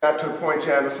Got to a point,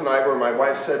 Janice and I, where my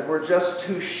wife said, we're just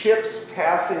two ships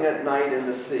passing at night in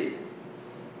the sea.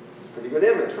 Pretty good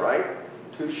image, right?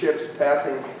 Two ships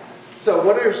passing. So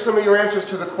what are some of your answers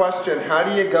to the question, how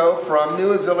do you go from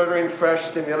new, exhilarating, fresh,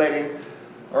 stimulating,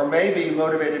 or maybe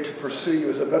motivated to pursue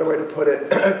you is a better way to put it,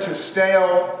 to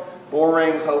stale,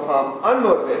 boring, ho-hum,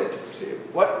 unmotivated to pursue?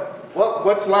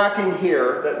 What's lacking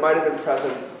here that might have been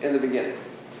present in the beginning?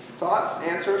 Thoughts,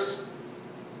 answers?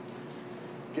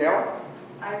 Gail?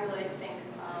 I really think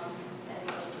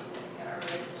anyone who's looking at our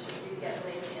relationship, you get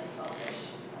lazy and selfish.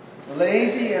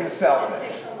 Lazy and selfish. It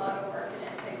takes a lot of work, and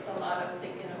it takes a lot of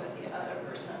thinking of what the other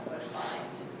person would find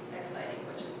exciting,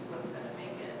 which is what's going to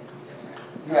make it different.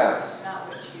 Yes. Not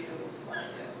what you want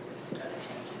to do, because it's going to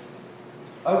change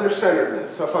it.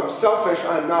 Other-centeredness. So if I'm selfish,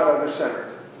 I'm not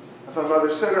other-centered. If I'm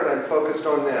other-centered, I'm focused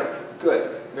on them.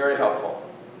 Good. Very helpful.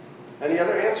 Any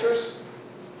other answers?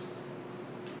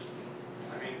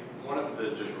 One of the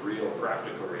just real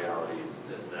practical realities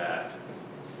is that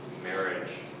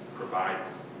marriage provides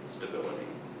stability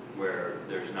where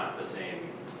there's not the same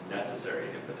necessary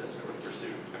impetus for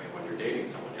pursuit. I mean, when you're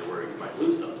dating someone, you're worried you might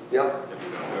lose them if you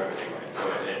don't do everything right.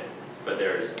 So, but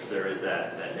there is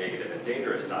that negative and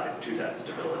dangerous side to that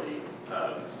stability.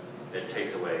 It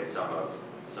takes away some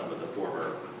of the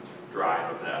former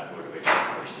drive of that motivation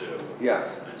to pursue. Yes.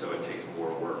 And so it takes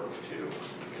more work to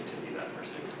continue that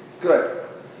pursuit. Good.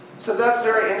 So that's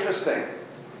very interesting.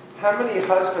 How many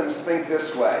husbands think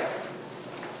this way?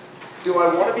 Do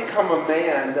I want to become a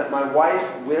man that my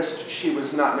wife wished she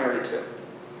was not married to?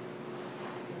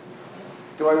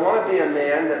 Do I want to be a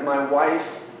man that my wife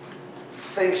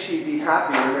thinks she'd be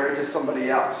happier married to somebody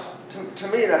else? To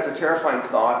me, that's a terrifying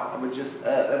thought. I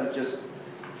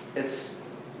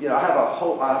have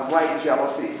a right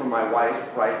jealousy for my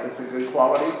wife, right? It's a good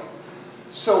quality.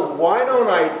 So why don't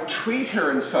I treat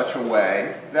her in such a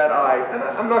way that and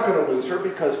I'm not going to lose her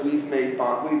because we've made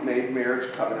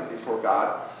marriage covenant before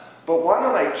God, but why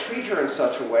don't I treat her in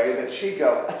such a way that she'd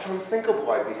go, it's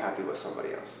unthinkable I'd be happy with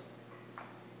somebody else.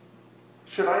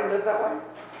 Should I live that way?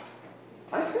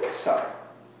 I think so.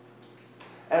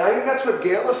 And I think that's what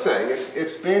Gail is saying.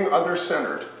 It's being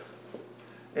other-centered.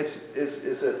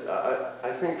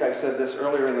 I think I said this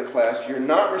earlier in the class, you're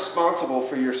not responsible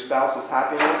for your spouse's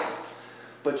happiness,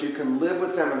 but you can live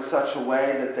with them in such a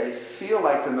way that they feel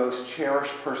like the most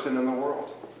cherished person in the world.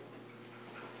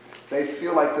 They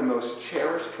feel like the most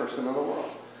cherished person in the world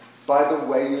by the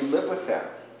way you live with them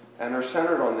and are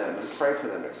centered on them and pray for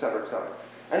them, etc., etc.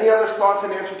 Any other thoughts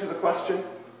in answer to the question?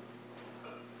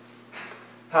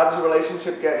 How does a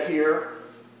relationship get here?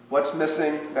 What's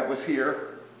missing that was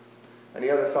here? Any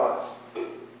other thoughts?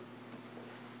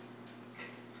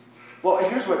 Well,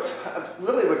 here's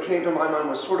what came to my mind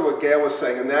was sort of what Gail was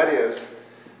saying, and that is,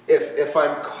 if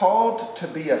I'm called to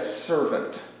be a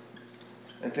servant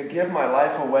and to give my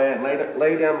life away and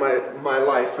lay down my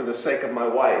life for the sake of my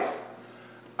wife,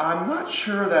 I'm not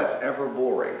sure that's ever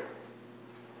boring.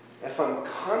 If I'm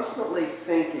constantly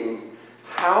thinking,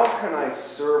 how can I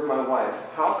serve my wife?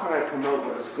 How can I promote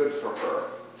what is good for her?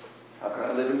 How can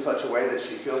I live in such a way that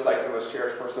she feels like the most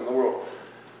cherished person in the world?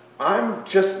 I'm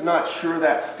just not sure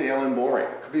that's stale and boring,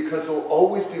 because there'll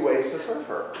always be ways to serve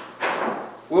her.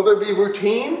 Will there be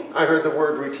routine? I heard the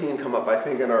word routine come up, I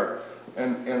think, in our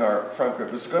front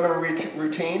group. Is it going to be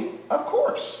routine? Of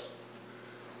course.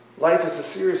 Life is a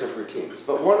series of routines.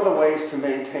 But one of the ways to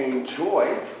maintain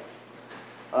joy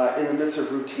in the midst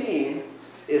of routine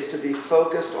is to be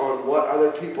focused on what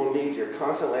other people need. You're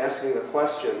constantly asking the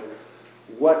question,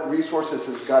 what resources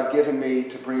has God given me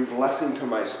to bring blessing to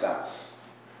my spouse?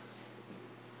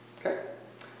 Okay?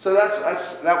 So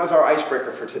that was our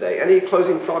icebreaker for today. Any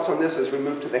closing thoughts on this as we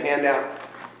move to the handout?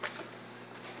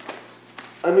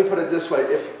 Let me put it this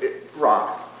way.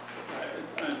 Rock.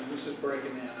 This is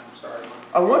breaking in. I'm sorry.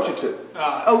 I want you to.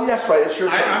 Yes, right. It's your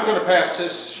turn. I'm going to pass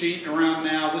this sheet around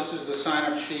now. This is the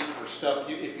sign-up sheet for stuff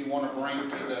if you want to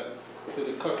bring to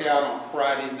the cookout on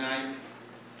Friday night.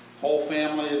 Whole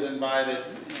family is invited,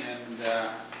 and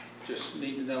just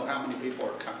need to know how many people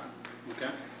are coming. Okay?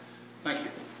 Thank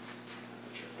you.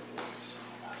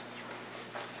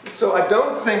 So I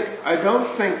don't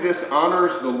think this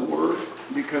honors the Lord,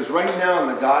 because right now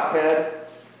in the Godhead,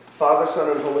 Father, Son,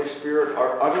 and Holy Spirit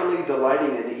are utterly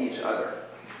delighting in each other.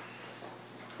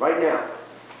 Right now.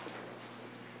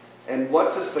 And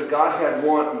what does the Godhead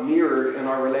want mirrored in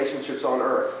our relationships on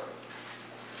earth?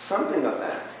 Something of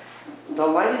that.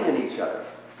 Delighting in each other.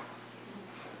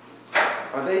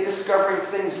 Are they discovering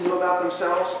things new about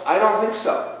themselves? I don't think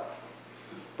so.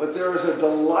 But there is a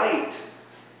delight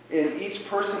in each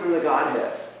person in the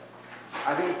Godhead.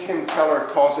 I think Tim Keller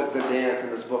calls it the dance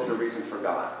in his book, The Reason for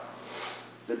God.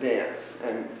 the dance.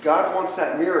 And God wants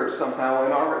that mirrored somehow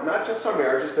in our, not just our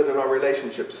marriages, but in our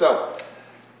relationships. So,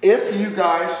 if you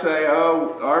guys say,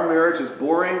 oh, our marriage is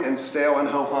boring and stale and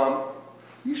ho-hum,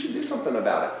 you should do something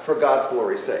about it for God's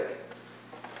glory's sake.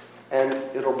 And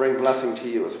it'll bring blessing to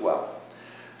you as well.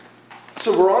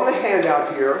 So we're on the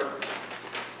handout here.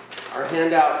 Our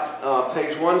handout,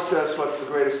 page 1 says, what's the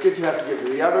greatest gift you have to give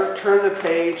to the other? Turn the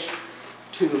page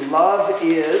to Love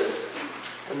Is.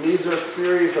 And these are a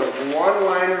series of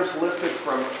one-liners lifted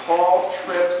from Paul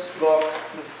Tripp's book,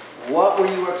 What Were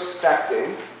You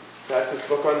Expecting? That's his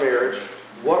book on marriage.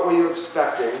 What Were You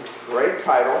Expecting? Great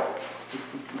title.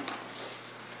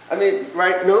 I mean,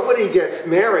 right, nobody gets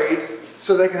married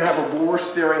so they can have a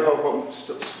bore-staring home.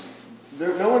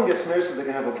 No one gets married so they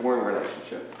can have a boring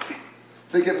relationship.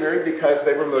 They get married because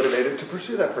they were motivated to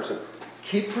pursue that person.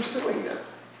 Keep pursuing them.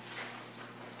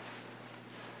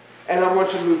 And I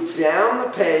want you to move down the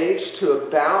page to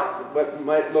about what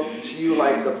might look to you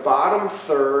like the bottom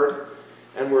third,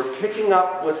 and we're picking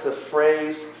up with the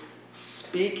phrase,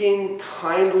 speaking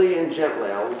kindly and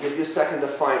gently. I'll give you a second to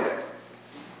find it.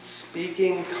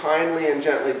 Speaking kindly and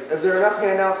gently. Is there enough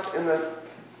handouts in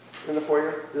the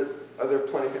foyer? Are there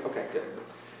plenty? Okay, good.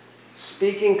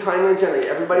 Speaking kindly and gently.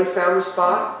 Everybody found the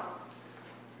spot?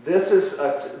 This is,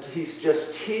 he's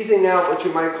just teasing out what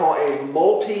you might call a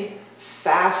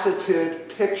multi-faceted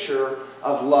picture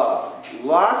of love.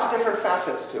 Lots of different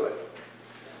facets to it.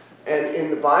 And in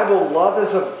the Bible, love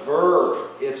is a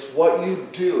verb. It's what you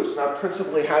do. It's not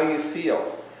principally how you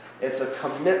feel. It's a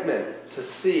commitment to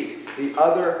seek the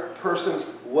other person's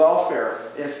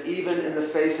welfare, if even in the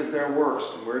face of their worst.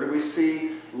 And where do we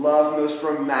see love most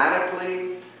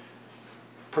dramatically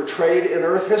portrayed in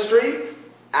earth history?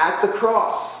 At the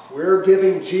cross. We're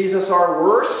giving Jesus our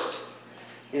worst,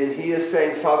 and he is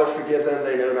saying, Father, forgive them,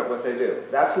 they know not what they do.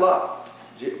 That's love.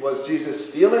 Was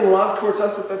Jesus feeling love towards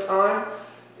us at the time?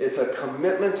 It's a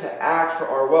commitment to act for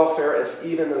our welfare, if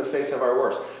even in the face of our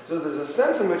worst. So there's a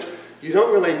sense in which you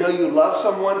don't really know you love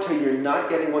someone until you're not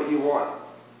getting what you want.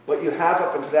 What you have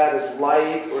up until that is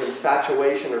like or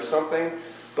infatuation or something.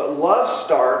 But love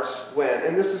starts when,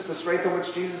 and this is the strength in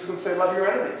which Jesus can say, love your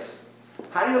enemies.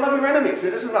 How do you love your enemies?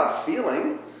 It isn't about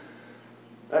feeling.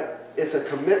 It's a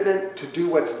commitment to do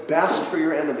what's best for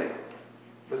your enemy.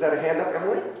 Was that a hand up,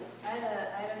 Emily? I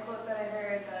had a quote that I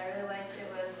heard that I really liked. It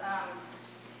was,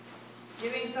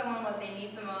 giving someone what they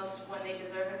need the most when they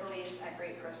deserve it the least at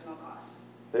great personal cost.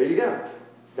 There you go.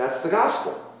 That's the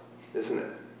gospel, isn't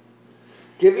it?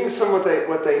 Giving someone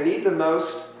what they need the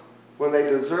most when they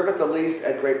deserve it the least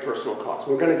at great personal cost.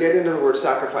 We're going to get into the word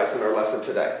sacrifice in our lesson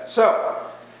today. So,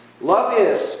 love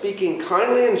is speaking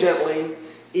kindly and gently,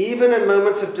 even in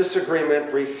moments of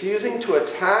disagreement, refusing to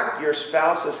attack your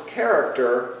spouse's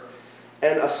character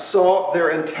and assault their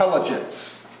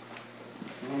intelligence.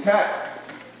 Okay.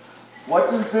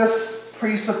 What does this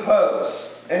presuppose?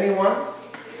 Anyone?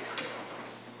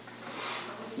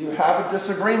 You have a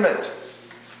disagreement.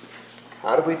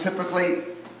 How do we typically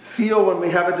feel when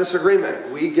we have a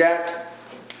disagreement? We get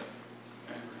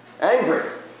angry.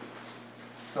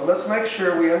 So let's make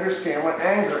sure we understand what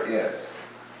anger is.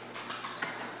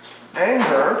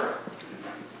 Anger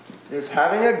is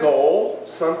having a goal,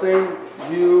 something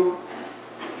you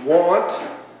want,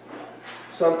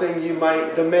 something you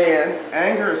might demand.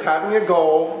 Anger is having a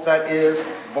goal that is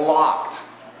blocked.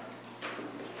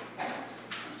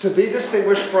 To be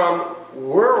distinguished from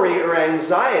worry or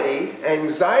anxiety,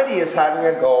 anxiety is having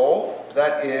a goal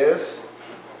that is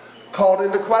called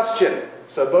into question.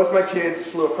 So both my kids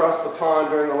flew across the pond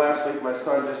during the last week. My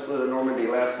son just flew to Normandy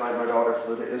last night. My daughter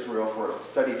flew to Israel for a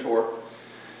study tour.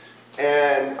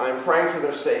 And I'm praying for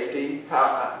their safety.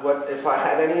 If I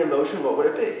had any emotion, what would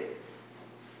it be?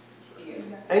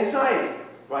 Anxiety,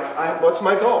 right? What's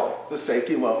my goal? The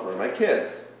safety and welfare of my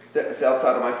kids. It's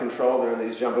outside of my control. They're in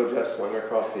these jumbo jets going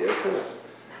across the ocean.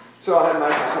 So I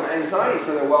have some anxiety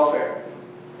for their welfare.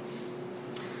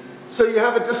 So you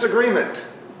have a disagreement.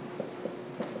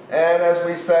 And as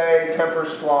we say,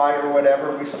 tempers fly or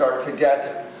whatever, we start to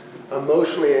get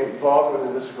emotionally involved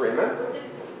with the disagreement.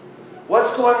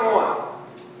 What's going on?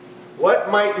 What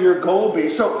might your goal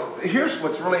be? So here's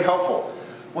what's really helpful.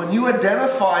 When you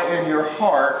identify in your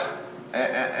heart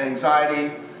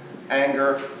anxiety,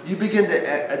 anger, you begin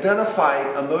to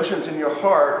identify emotions in your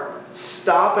heart.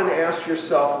 Stop and ask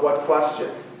yourself what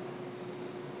question?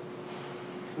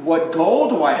 What goal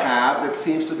do I have that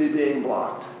seems to be being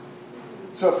blocked?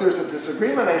 So if there's a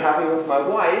disagreement I'm having with my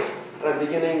wife and I'm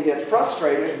beginning to get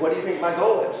frustrated, what do you think my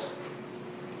goal is?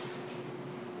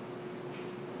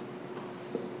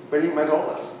 What do you think my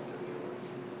goal is?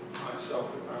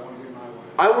 Myself, I want to be my wife.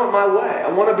 I want my way.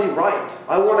 I want to be right.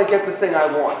 I want to get the thing I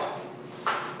want.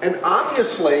 And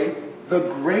obviously,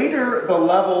 the greater the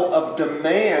level of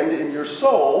demand in your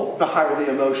soul, the higher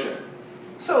the emotion.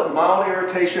 So mild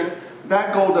irritation,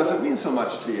 that goal doesn't mean so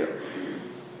much to you.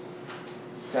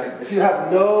 Okay? If you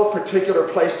have no particular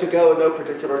place to go, no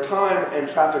particular time, and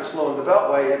traffic's slow in the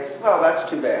Beltway, that's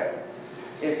too bad.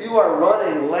 If you are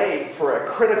running late for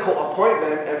a critical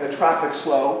appointment and the traffic's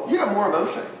slow, you have more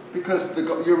emotion because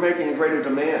you're making a greater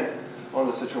demand on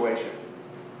the situation.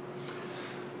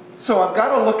 So I've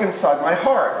got to look inside my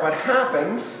heart. What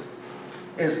happens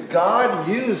is God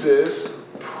uses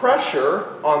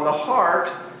pressure on the heart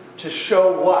to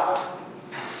show what?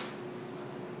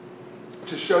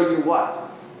 To show you what?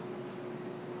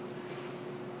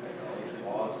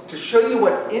 To show you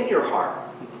what's in your heart.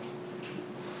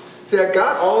 See, I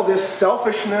got all this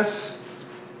selfishness,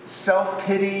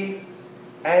 self-pity,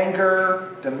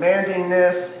 anger,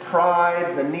 demandingness,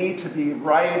 pride, the need to be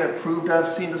right, approved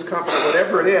of, seen as competent,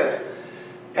 whatever it is.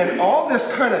 And all this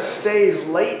kind of stays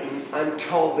latent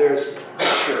until there's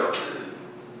pressure.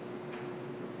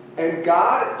 And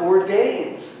God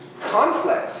ordains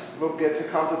conflicts. We'll get to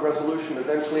conflict resolution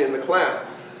eventually in the class.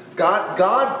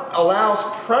 God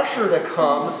allows pressure to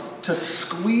come to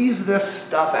squeeze this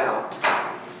stuff out.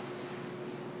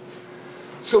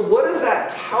 So what does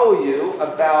that tell you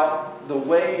about the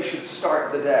way you should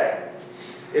start the day?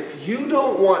 If you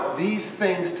don't want these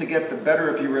things to get the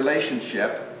better of your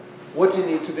relationship, what do you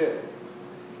need to do?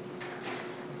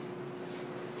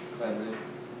 Cleansing.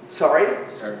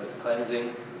 Sorry? Start with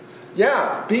cleansing.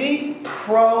 Yeah, be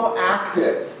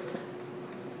proactive.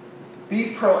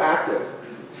 Be proactive.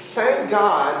 Thank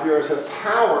God there's a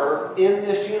power in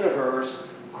this universe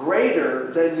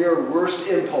greater than your worst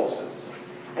impulses.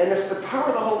 And it's the power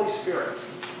of the Holy Spirit.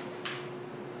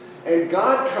 And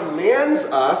God commands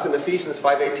us in Ephesians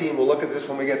 5:18. We'll look at this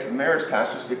when we get to the marriage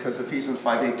passages because Ephesians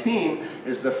 5:18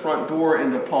 is the front door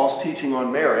into Paul's teaching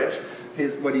on marriage.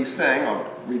 What he's saying, I'll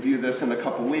review this in a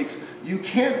couple weeks. You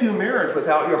can't do marriage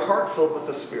without your heart filled with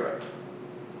the Spirit.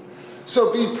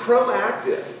 So be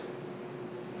proactive.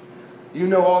 You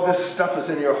know all this stuff is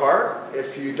in your heart.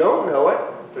 If you don't know it,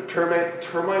 the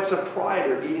termites of pride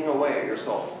are eating away at your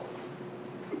soul.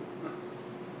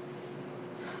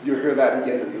 You'll hear that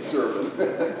again in the sermon.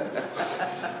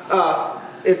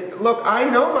 Look, I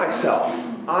know myself.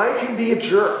 I can be a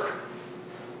jerk.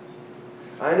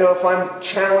 I know if I'm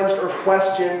challenged or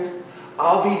questioned,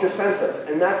 I'll be defensive.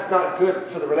 And that's not good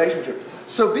for the relationship.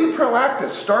 So be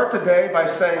proactive. Start the day by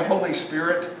saying, Holy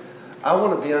Spirit, I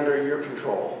want to be under your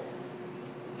control.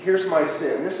 Here's my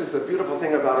sin. This is the beautiful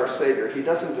thing about our Savior. He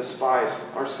doesn't despise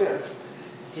our sins.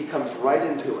 He comes right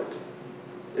into it.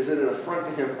 Is it an affront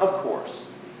to him? Of course.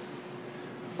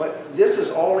 But this is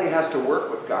all he has to work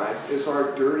with, guys, is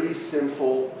our dirty,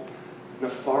 sinful,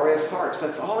 nefarious hearts.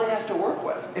 That's all he has to work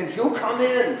with. And he'll come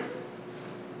in.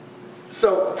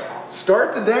 So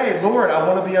start the day, Lord, I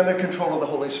want to be under control of the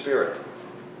Holy Spirit.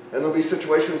 And there'll be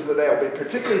situations of the day I'll be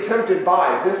particularly tempted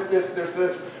by this.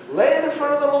 Lay it in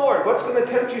front of the Lord. What's going to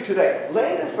tempt you today?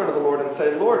 Lay it in front of the Lord and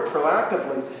say, Lord,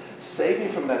 proactively, save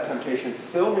me from that temptation.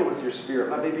 Fill me with your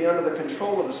Spirit. Let me be under the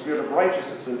control of the Spirit of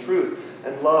righteousness and truth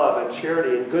and love and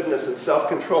charity and goodness and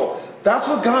self-control. That's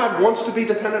what God wants to be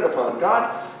dependent upon.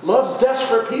 God loves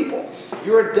desperate people.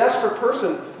 You're a desperate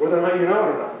person whether or not you know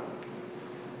it or not.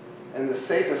 And the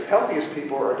safest, healthiest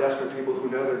people are desperate people who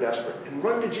know they're desperate and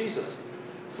run to Jesus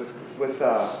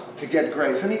to get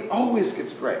grace. And he always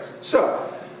gives grace.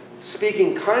 So,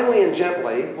 speaking kindly and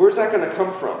gently, where's that going to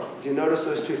come from? You notice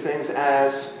those two things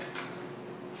as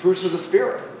fruits of the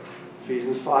Spirit.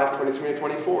 Ephesians 5:23 and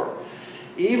 24.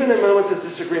 Even in moments of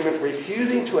disagreement,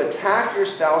 refusing to attack your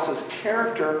spouse's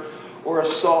character or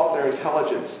assault their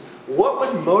intelligence. What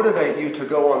would motivate you to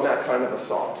go on that kind of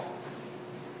assault?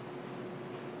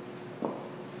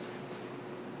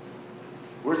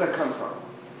 Where's that come from?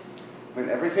 When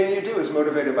everything you do is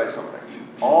motivated by something.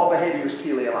 All behavior is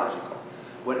teleological.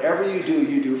 Whatever you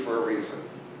do for a reason.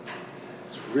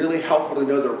 It's really helpful to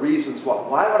know the reasons.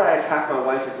 Why would I attack my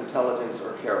wife's intelligence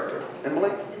or character? Emily?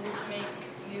 Does this make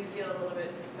you feel a little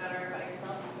bit better about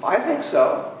yourself? I think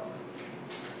so.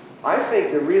 I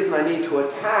think the reason I need to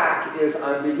attack is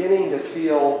I'm beginning to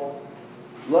feel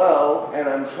low and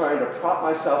I'm trying to prop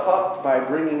myself up by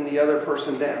bringing the other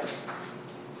person down.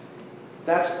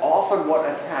 That's often what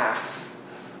attacks,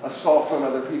 assaults on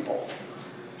other people.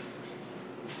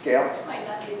 Gail? It might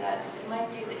not be that. It might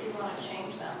be that you want to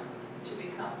change them to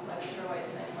become, like Troy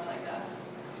saying, more like us.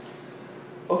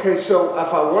 Okay, so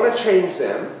if I want to change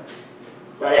them,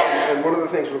 right, and one of the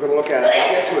things we're going to look at as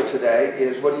we get to it today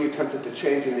is what are you tempted to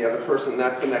change in the other person?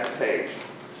 That's the next page.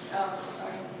 Oh,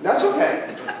 sorry. That's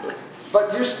okay.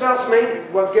 But your spouse may,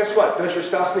 well, guess what? Does your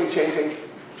spouse need changing?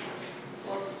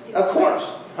 Well, he's Of the course.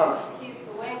 way- Huh? He's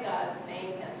the way God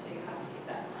made him, so you have to keep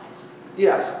that in mind.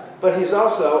 Yes. But he's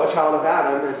also a child of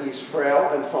Adam, and he's frail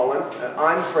and fallen.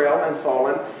 I'm frail and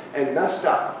fallen and messed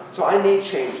up. So I need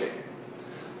changing.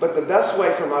 But the best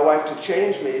way for my wife to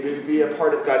change me, to be a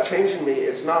part of God changing me,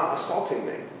 is not assaulting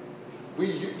me.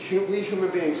 We human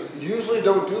beings usually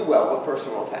don't do well with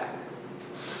personal attack.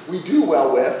 We do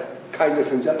well with kindness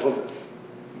and gentleness.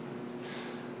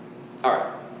 All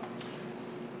right.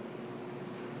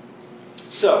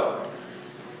 So,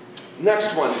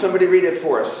 next one. Somebody read it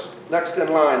for us. Next in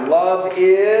line. Love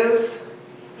is...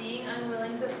 Being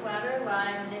unwilling to flatter,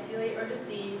 lie, manipulate, or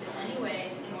deceive in any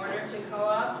way in order to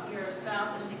co-opt your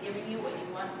spouse into giving you what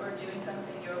you want or doing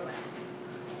something your way.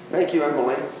 Thank you,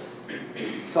 Emily.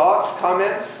 Thoughts,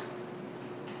 comments?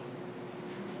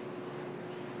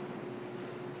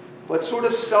 What sort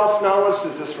of self-knowledge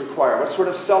does this require? What sort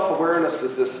of self-awareness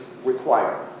does this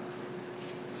require?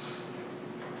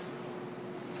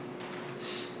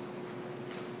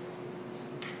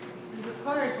 It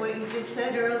requires what you just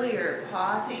said earlier,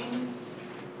 pausing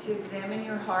to examine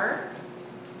your heart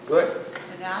Good.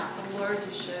 and ask the Lord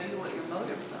to show you what your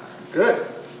motives are. Good.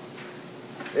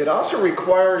 It also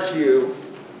requires you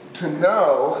to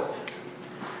know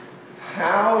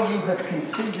how you have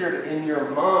configured in your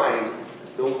mind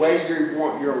the way you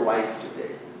want your life to be.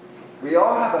 We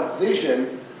all have a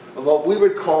vision of what we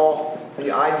would call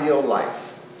the ideal life.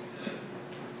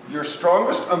 Your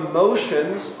strongest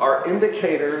emotions are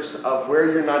indicators of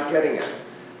where you're not getting it.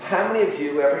 How many of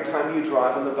you, every time you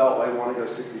drive on the Beltway, want to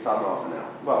go 65 miles an hour?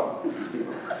 Well,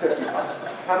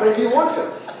 55. How many of you want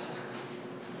to?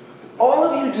 All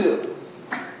of you do.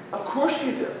 Of course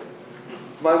you do.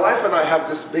 My wife and I have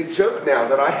this big joke now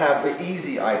that I have the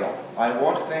easy idol. I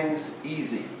want things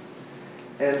easy.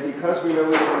 And because we know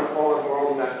we live in a fallen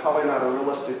world and that's probably not a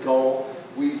realistic goal,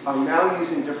 we are now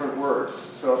using different words.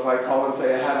 So if I call and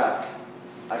say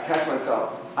I catch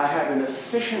myself, I had an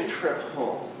efficient trip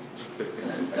home.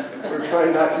 We're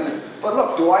trying not to use. But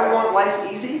look, do I want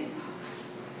life easy?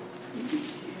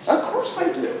 Of course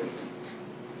I do.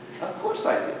 Of course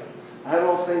I do. I had a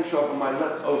little thing show up on my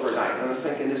lip overnight, and I'm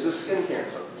thinking, is this skin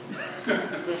cancer?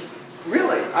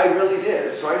 Really, I really did.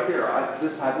 It's right here. I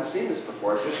haven't seen this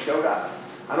before. It just showed up.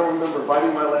 I don't remember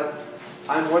biting my lip.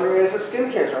 I'm wondering, is it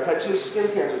skin cancer? I've had 2 skin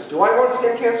cancers. Do I want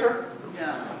skin cancer?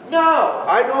 No. No,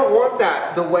 I don't want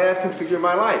that the way I configure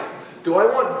my life. Do I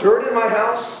want dirt in my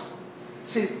house?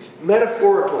 See,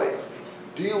 metaphorically,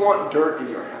 do you want dirt in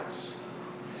your house?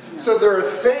 No. So there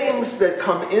are things that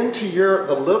come into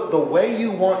the way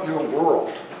you want your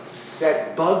world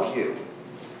that bug you.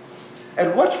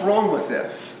 And what's wrong with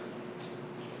this?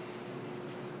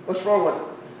 What's wrong with it?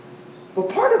 Well,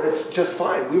 part of it's just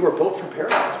fine. We were built for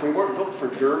paradise. We weren't built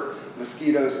for dirt,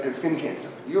 mosquitoes, and skin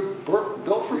cancer. You're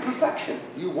built for perfection.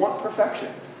 You want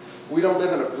perfection. We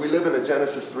live in a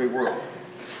Genesis 3 world.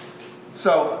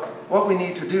 So what we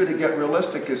need to do to get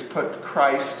realistic is put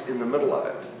Christ in the middle of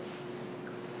it.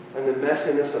 And the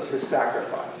messiness of his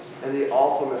sacrifice. And the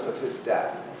awfulness of his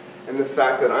death. And the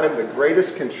fact that I'm the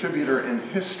greatest contributor in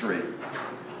history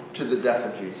to the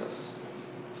death of Jesus.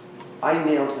 I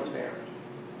nailed him there.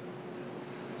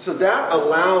 So that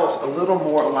allows a little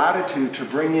more latitude to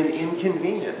bring in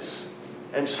inconvenience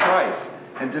and strife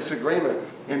and disagreement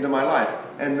into my life.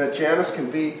 And that Janice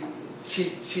can be,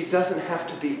 she doesn't have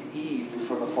to be Eve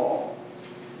before the fall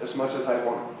as much as I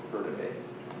want her to be.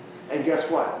 And guess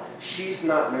what? She's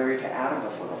not married to Adam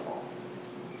before the fall.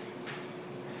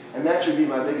 And that should be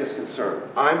my biggest concern.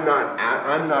 I'm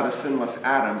not a sinless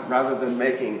Adam, rather than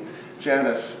making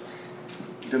Janice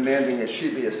demanding that she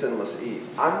be a sinless Eve.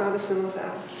 I'm not a sinless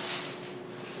Adam.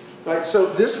 Right?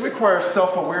 So this requires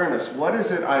self-awareness. What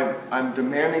is it I'm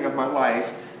demanding of my life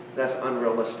that's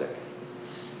unrealistic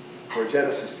for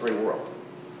Genesis 3 world?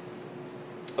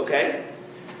 Okay?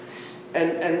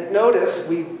 And notice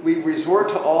we resort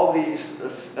to all these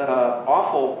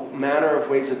awful manner of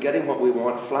ways of getting what we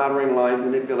want: flattering, lying,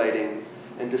 manipulating,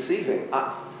 and deceiving.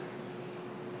 I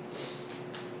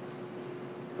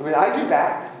do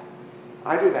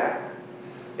that.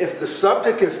 If the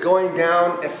subject is going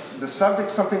down, if the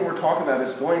subject, something we're talking about,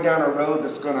 is going down a road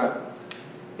that's going to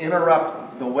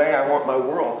interrupt the way I want my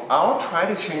world, I'll try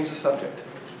to change the subject.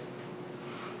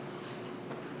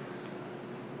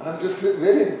 I'm just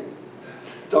admitting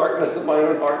darkness of my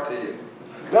own heart to you.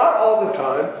 Not all the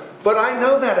time, but I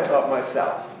know that about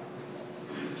myself.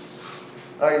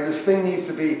 This thing needs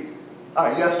to be...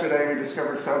 yesterday we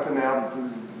discovered something out.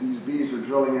 These bees are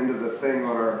drilling into the thing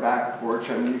on our back porch,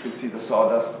 and you can see the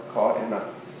sawdust caught in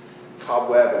a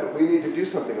cobweb, and we need to do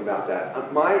something about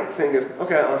that. My thing is,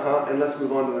 okay, and let's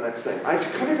move on to the next thing. I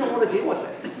just kind of don't want to deal with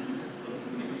it.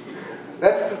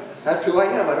 That's who I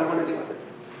am. I don't want to deal with it.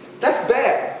 That's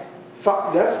bad.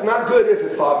 That's not good, is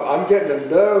it, Bob? I'm getting a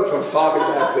no from Bobby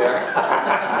back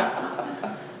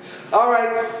there. All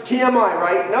right, TMI,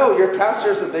 right? No, your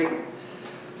pastor's a big,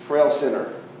 frail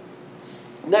sinner.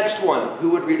 Next one. Who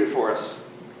would read it for us?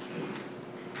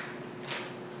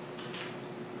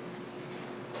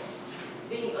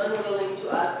 Being unwilling to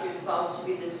ask your spouse to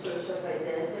be the source of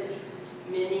identity,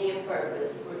 meaning and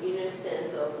purpose, or inner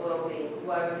sense of well-being,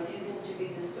 while refusing to be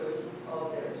the source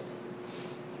of theirs.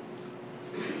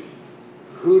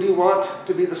 Who do you want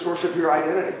to be the source of your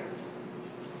identity?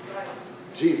 Christ.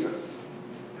 Jesus.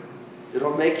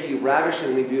 It'll make you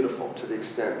ravishingly beautiful to the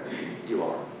extent you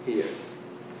are. He is.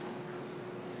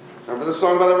 Remember the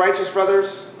song by the Righteous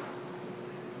Brothers?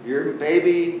 You're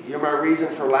baby, you're my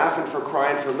reason for laughing, for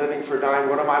crying, for living, for dying.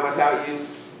 What am I without you?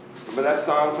 Remember that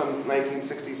song from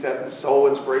 1967? Soul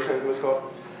Inspiration, I think it was called.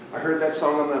 I heard that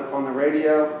song on the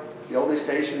radio, the oldie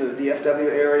station in the DFW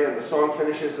area, and the song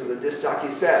finishes and the disc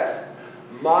jockey says,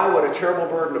 "My, what a terrible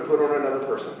burden to put on another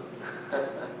person."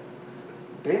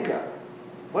 Bingo.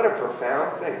 What a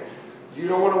profound thing. You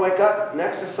don't want to wake up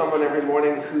next to someone every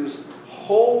morning whose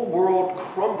whole world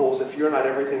crumbles if you're not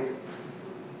everything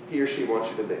he or she wants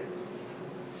you to be.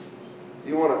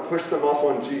 You want to push them off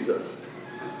on Jesus.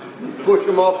 Push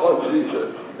them off on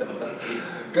Jesus.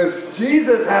 Because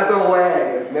Jesus has a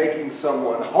way of making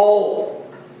someone whole,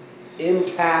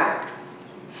 intact,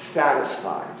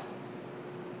 satisfied.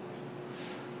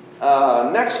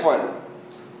 Next one.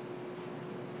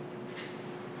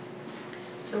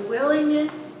 The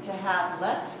willingness to have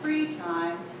less free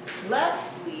time, less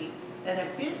sleep, and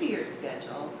a busier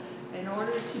schedule in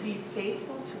order to be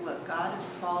faithful to what God has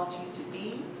called you to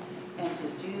be and to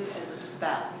do as a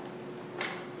spouse.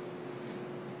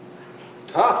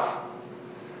 Tough.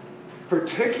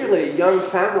 Particularly young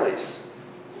families.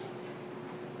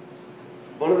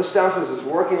 One of the spouses is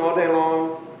working all day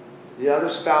long. The other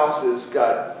spouse has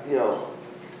got,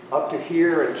 up to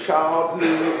here in child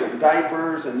foods and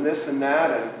diapers and this and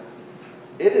that, and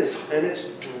it's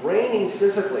draining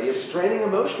physically. It's draining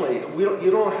emotionally.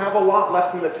 You don't have a lot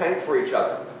left in the tank for each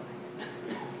other,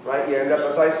 right? You end up,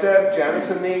 as I said, Janice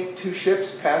and me, 2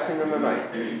 ships passing in the night.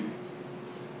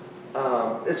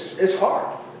 It's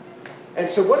hard. And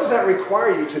so, what does that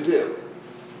require you to do?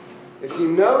 If you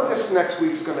know this next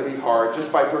week's going to be hard,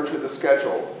 just by virtue of the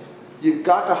schedule, you've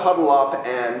got to huddle up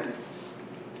and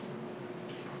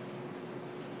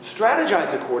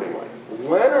strategize accordingly.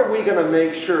 When are we going to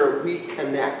make sure we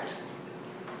connect?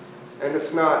 And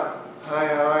it's not, hi,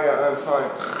 how are you? I'm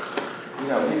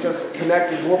fine. We just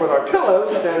connected more with our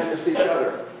pillows than with each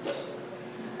other.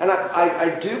 And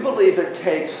I do believe it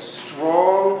takes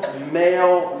strong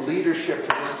male leadership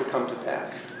for this to come to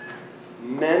pass.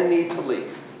 Men need to lead.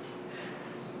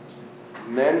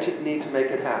 Men need to make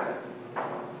it happen.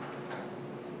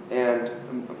 And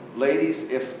ladies,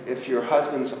 if your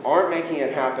husbands aren't making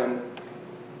it happen,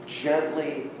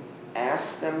 gently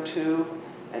ask them to,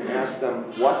 and ask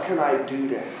them, what can I do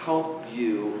to help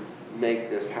you make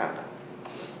this happen?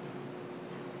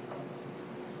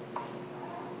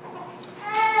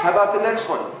 How about the next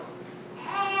one?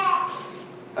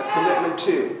 A commitment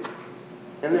to.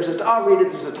 And I'll read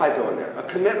it, there's a typo in there. A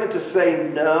commitment to say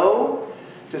no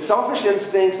to selfish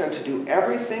instincts and to do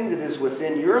everything that is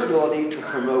within your ability to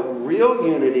promote real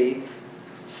unity,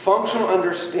 functional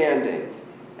understanding,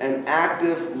 and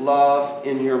active love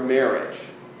in your marriage.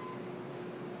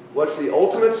 What's the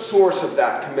ultimate source of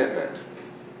that commitment?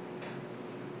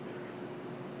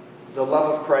 The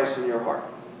love of Christ in your heart.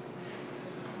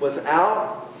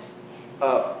 Without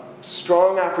a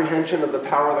strong apprehension of the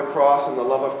power of the cross and the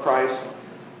love of Christ,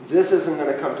 this isn't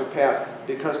going to come to pass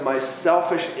because my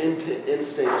selfish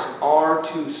instincts are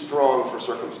too strong for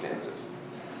circumstances.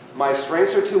 My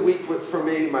strengths are too weak for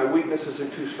me. My weaknesses are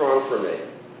too strong for me.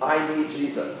 I need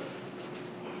Jesus.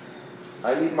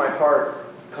 I need my heart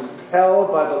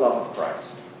compelled by the love of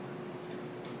Christ.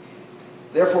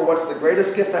 Therefore, what's the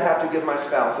greatest gift I have to give my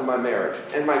spouse in my marriage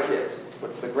and my kids?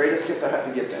 What's the greatest gift I have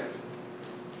to give them?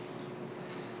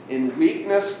 In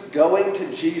weakness, going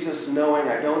to Jesus, knowing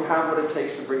I don't have what it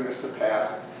takes to bring this to pass.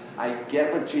 I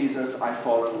get with Jesus. I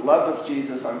fall in love with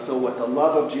Jesus. I'm filled with the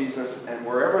love of Jesus. And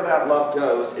wherever that love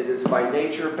goes, it is by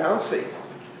nature bouncy.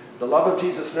 The love of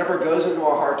Jesus never goes into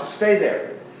a heart to stay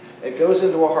there. It goes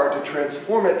into a heart to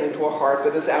transform it into a heart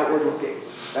that is outward looking.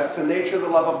 That's the nature of the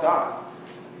love of God.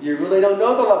 You really don't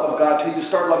know the love of God till you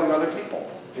start loving other people.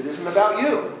 It isn't about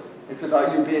you. It's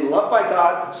about you being loved by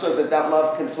God so that that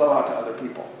love can flow out to other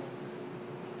people.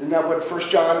 Isn't that what 1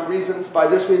 John reasons? By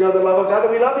this we know the love of God,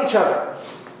 that we love each other.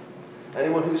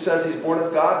 Anyone who says he's born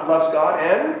of God loves God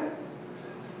and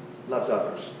loves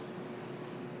others.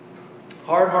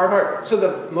 Hard. So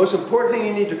the most important thing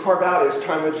you need to carve out is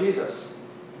time with Jesus.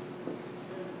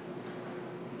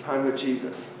 Time with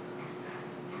Jesus.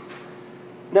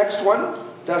 Next one,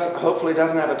 hopefully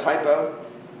doesn't have a typo.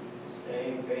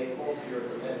 Staying faithful to your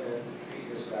commitment to treat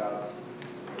your spouse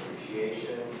with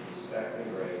appreciation, respect,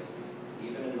 and grace,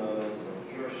 even in moments when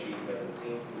he or she doesn't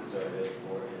seem to deserve it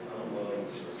or is unwilling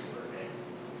to reciprocate.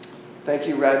 Thank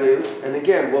you, Radu. And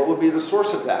again, what would be the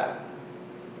source of that?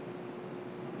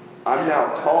 I'm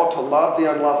now called to love the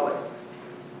unlovely.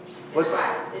 It's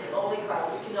Christ. It's only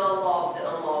Christ. You cannot love the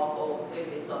unlawful if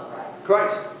it's not Christ.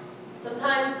 Christ.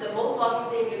 Sometimes the most loving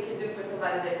thing you can do for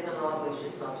somebody that is unlawful is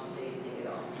just not to say anything at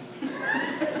all.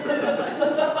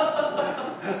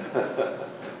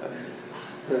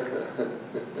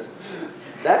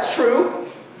 That's true.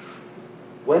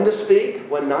 When to speak,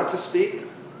 when not to speak.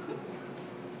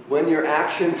 When your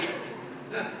actions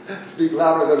speak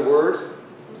louder than words.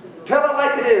 Tell it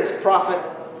like it is, prophet.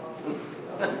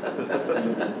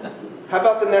 How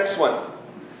about the next one?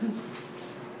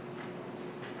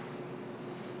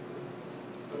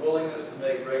 The willingness to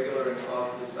make regular and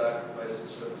costly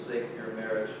sacrifices for the sake of your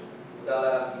marriage without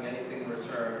asking anything in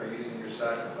return or using your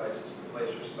sacrifices to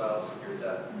place your spouse in your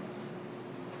debt.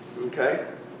 Okay.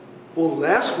 Well,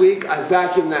 last week I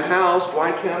vacuumed the house.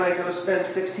 Why can't I go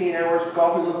spend 16 hours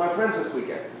golfing with my friends this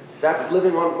weekend? That's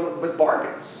living on with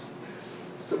bargains.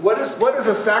 So what is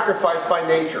a sacrifice by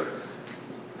nature?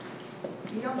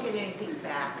 You don't get anything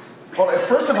back. Well,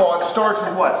 first of all, it starts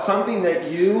with what? Something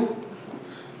that you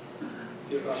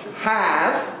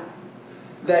have,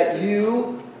 that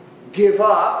you give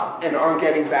up and aren't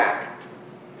getting back.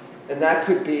 And that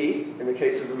could be, in the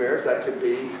case of a marriage, that could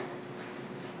be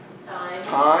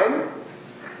time,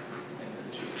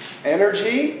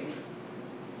 energy,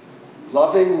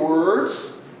 loving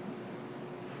words,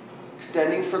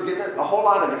 extending forgiveness, a whole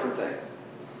lot of different things.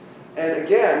 And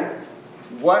again,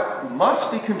 what must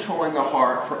be controlling the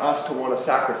heart for us to want to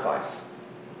sacrifice?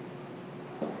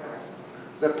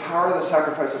 The power of the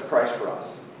sacrifice of Christ for us.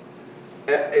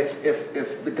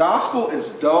 If the gospel is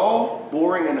dull,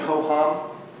 boring, and ho-hum,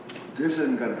 this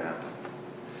isn't going to happen.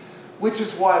 Which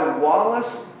is why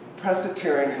Wallace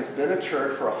Presbyterian has been a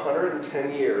church for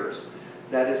 110 years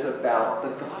that is about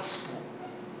the gospel,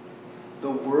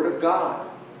 the Word of God,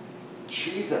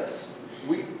 Jesus.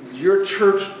 Your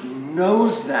church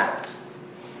knows that.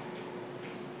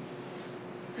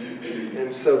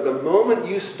 And so the moment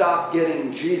you stop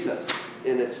getting Jesus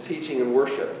in its teaching and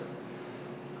worship,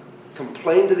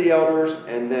 complain to the elders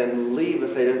and then leave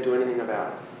if they don't do anything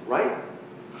about it. Right?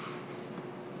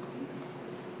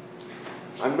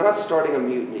 I'm not starting a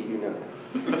mutiny, you know that.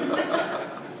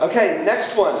 Okay,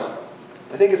 next one.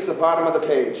 I think it's the bottom of the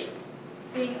page.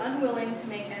 Being unwilling to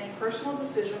make any personal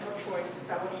decision or choice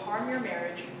that would harm your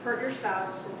marriage, hurt your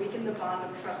spouse, or weaken the bond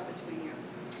of trust between you.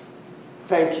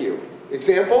 Thank you.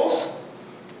 Examples?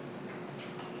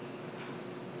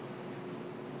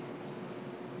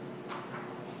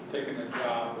 Taking a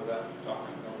job without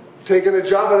talking to nobody. Taking a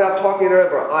job without talking to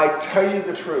everyone. I tell you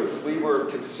the truth. We were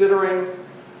considering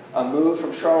a move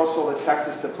from Charlottesville to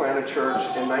Texas to plant a church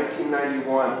in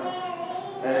 1991.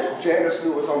 And Janice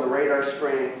knew it was on the radar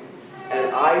screen.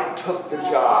 And I took the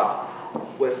job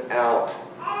without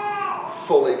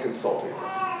fully consulting her.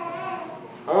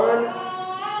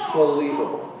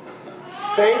 Unbelievable.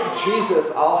 Thank Jesus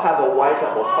I'll have a wife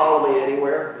that will follow me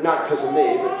anywhere. Not because of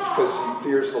me, but because she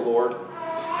fears the Lord.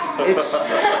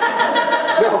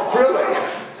 No, really.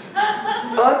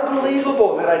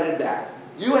 Unbelievable that I did that.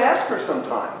 You ask her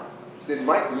sometime. Did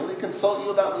Mike really consult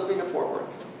you about moving to Fort Worth?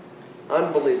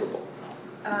 Unbelievable.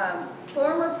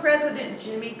 Former President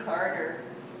Jimmy Carter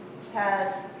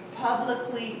has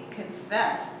publicly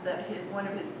confessed that one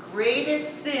of his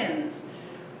greatest sins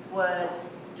was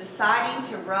deciding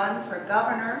to run for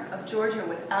governor of Georgia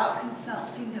without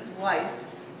consulting his wife,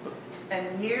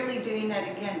 and nearly doing that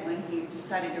again when he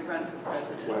decided to run for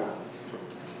president. Wow.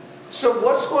 So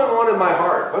what's going on in my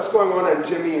heart? What's going on in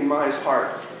Jimmy and Mai's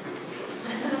heart?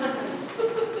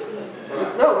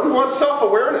 No, we want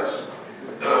self-awareness.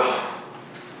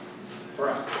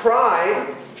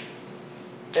 Pride.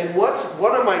 And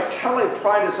what am I telling?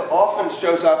 Pride often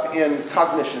shows up in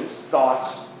cognitions,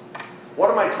 thoughts. What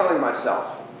am I telling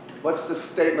myself? What's the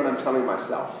statement I'm telling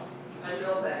myself? I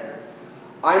know better.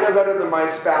 I know better than my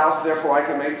spouse, therefore I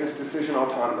can make this decision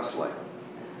autonomously.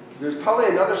 There's probably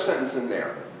another sentence in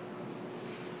there.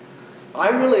 I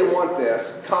really want this,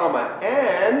 comma,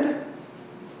 and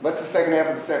what's the second half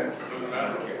of the sentence? I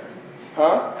don't care.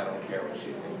 Huh? I don't care what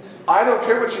she thinks. I don't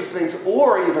care what she thinks,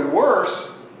 or even worse,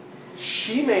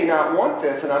 she may not want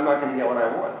this and I'm not going to get what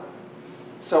I want.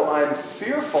 So I'm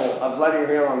fearful of letting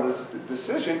her in on this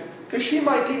decision because she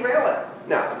might derail it.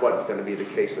 Now, it wasn't going to be the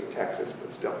case with Texas,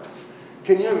 but still.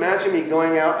 Can you imagine me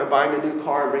going out and buying a new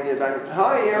car and bringing it back?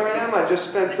 Hi, here I am. I just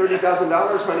spent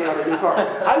 $30,000 money on a new car.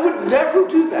 I would never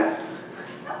do that.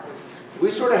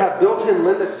 We sort of have built-in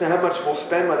limits to how much we'll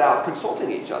spend without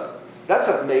consulting each other. That's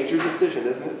a major decision,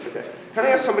 isn't it? Okay. Can I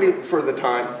ask somebody for the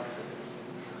time?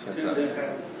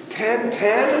 10:10? Can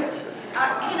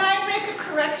I make a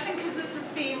correction because this is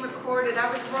being recorded? I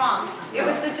was wrong. It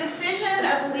was the decision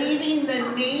of leaving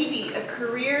the Navy, a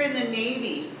career in the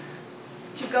Navy,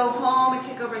 to go home and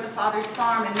take over the father's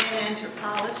farm and then enter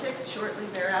politics shortly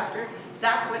thereafter.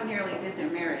 That's what nearly did their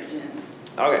marriage in.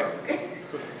 Okay.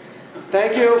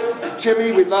 Thank you,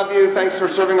 Jimmy. We love you. Thanks for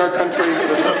serving our country.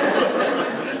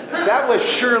 That was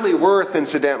Shirley Worth,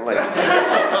 incidentally. We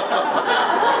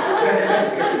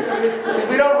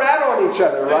don't rat on each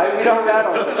other, right? We don't rat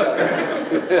on each other.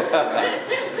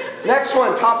 Next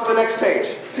one, top of the next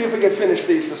page. See if we can finish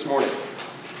these this morning.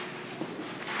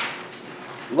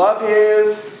 Love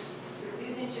is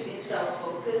refusing to be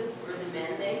self-focused or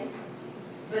demanding,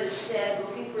 but instead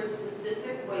looking for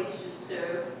specific ways to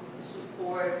serve,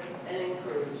 support, and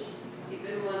encourage,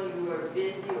 even when you are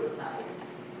busy or tired.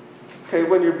 Okay,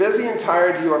 when you're busy and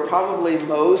tired, you are probably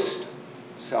most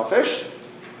selfish.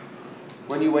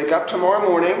 When you wake up tomorrow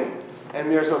morning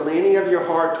and there's a leaning of your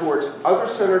heart towards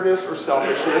other-centeredness or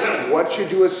selfishness, what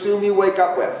should you assume you wake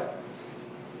up with?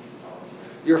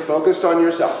 You're focused on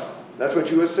yourself. That's what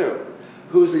you assume.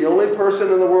 Who's the only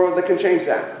person in the world that can change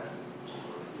that?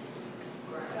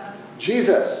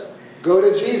 Jesus. Go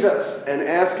to Jesus and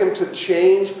ask him to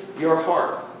change your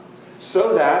heart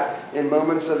so that in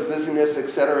moments of busyness,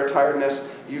 etc., tiredness,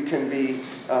 you can be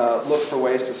look for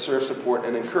ways to serve, support,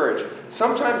 and encourage.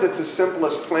 Sometimes it's as simple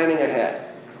as planning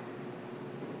ahead.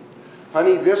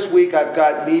 Honey, this week I've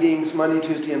got meetings Monday,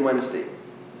 Tuesday, and Wednesday.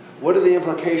 What are the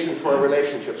implications for our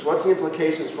relationships? What's the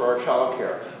implications for our child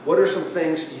care? What are some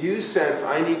things you sense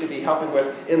I need to be helping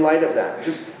with in light of that?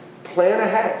 Just plan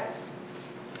ahead.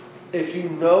 If you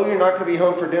know you're not going to be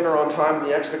home for dinner on time,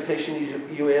 the expectation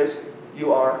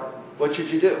you are, what should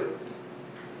you do?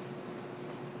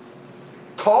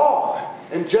 Call.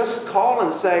 And just call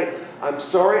and say, I'm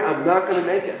sorry, I'm not going to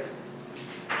make it.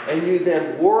 And you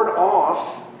then ward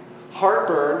off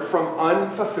heartburn from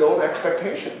unfulfilled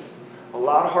expectations. A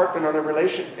lot of heartburn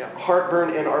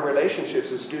in our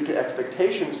relationships is due to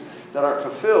expectations that aren't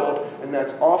fulfilled, and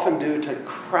that's often due to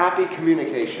crappy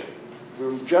communication.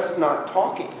 We're just not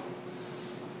talking.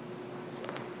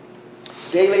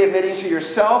 Daily admitting to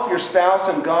yourself, your spouse,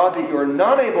 and God that you are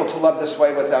not able to love this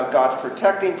way without God's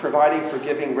protecting, providing,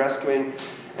 forgiving, rescuing,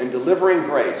 and delivering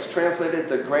grace. Translated,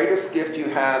 the greatest gift you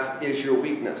have is your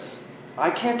weakness.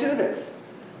 I can't do this.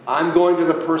 I'm going to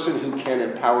the person who can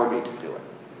empower me to do it.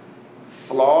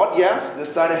 Flawed, yes,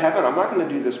 this side of heaven. I'm not going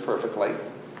to do this perfectly.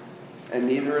 And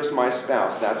neither is my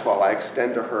spouse. That's why I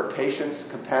extend to her patience,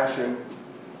 compassion,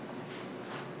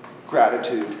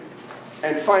 gratitude.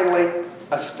 And finally,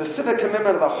 a specific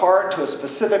commitment of the heart to a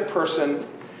specific person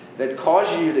that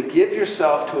causes you to give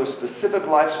yourself to a specific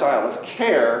lifestyle of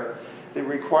care that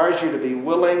requires you to be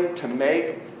willing to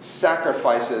make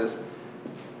sacrifices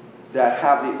that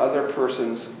have the other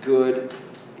person's good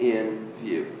in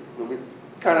view.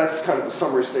 That's kind of a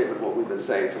summary statement of what we've been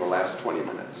saying for the last 20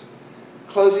 minutes.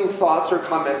 Closing thoughts or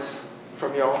comments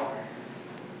from y'all?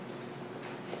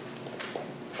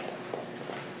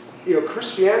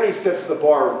 Christianity sets the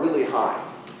bar really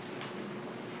high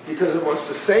because it wants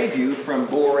to save you from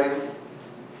boring,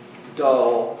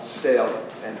 dull, stale,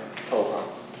 and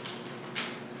ho-hum.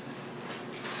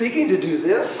 Seeking to do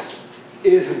this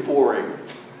is boring.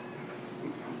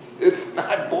 It's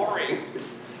not boring.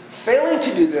 Failing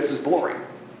to do this is boring.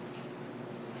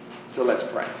 So let's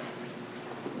pray.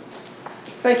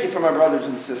 Thank you for my brothers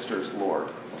and sisters, Lord.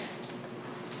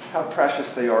 How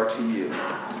precious they are to you.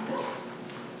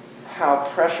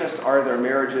 How precious are their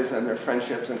marriages and their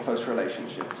friendships and close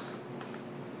relationships.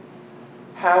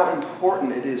 How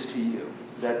important it is to you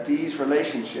that these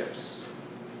relationships,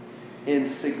 in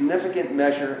significant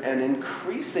measure and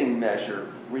increasing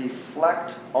measure,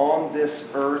 reflect on this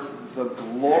earth the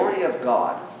glory of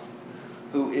God,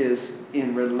 who is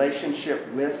in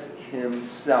relationship with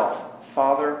himself,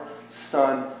 Father,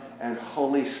 Son, and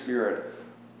Holy Spirit,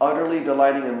 utterly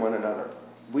delighting in one another.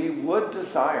 We would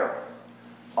desire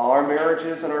our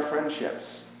marriages and our friendships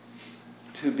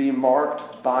to be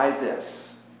marked by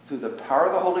this, through the power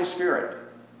of the Holy Spirit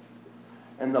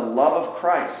and the love of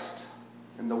Christ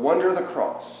and the wonder of the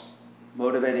cross,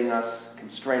 motivating us,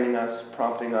 constraining us,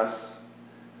 prompting us,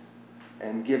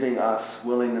 and giving us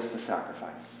willingness to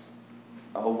sacrifice.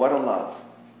 Oh, what a love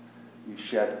you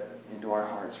shed into our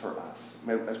hearts for us.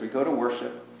 As we go to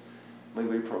worship, may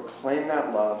we proclaim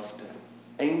that love to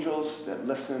angels that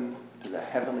listen, to the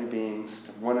heavenly beings,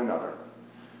 to one another,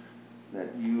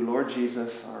 that you, Lord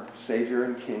Jesus, our Savior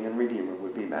and King and Redeemer,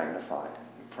 would be magnified.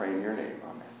 We pray in your name.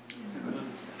 Amen.